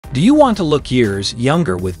Do you want to look years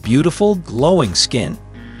younger with beautiful, glowing skin?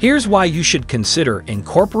 Here's why you should consider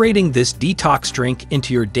incorporating this detox drink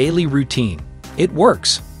into your daily routine. It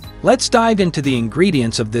works. Let's dive into the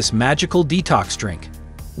ingredients of this magical detox drink.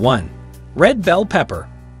 1. Red bell pepper.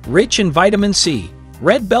 Rich in vitamin C,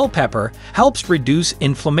 red bell pepper helps reduce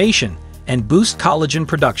inflammation and boost collagen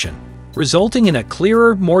production, resulting in a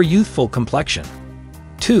clearer, more youthful complexion.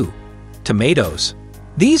 2. Tomatoes.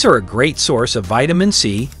 These are a great source of vitamin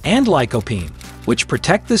C and lycopene, which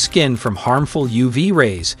protect the skin from harmful UV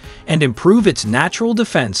rays and improve its natural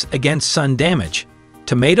defense against sun damage.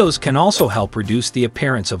 Tomatoes can also help reduce the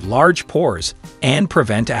appearance of large pores and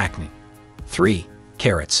prevent acne. 3.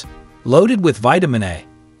 Carrots. Loaded with vitamin A,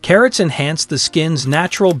 carrots enhance the skin's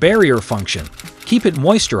natural barrier function, keep it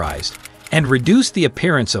moisturized, and reduce the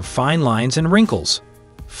appearance of fine lines and wrinkles.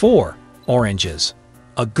 4. Oranges.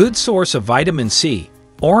 A good source of vitamin C,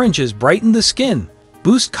 oranges brighten the skin,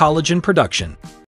 boost collagen production,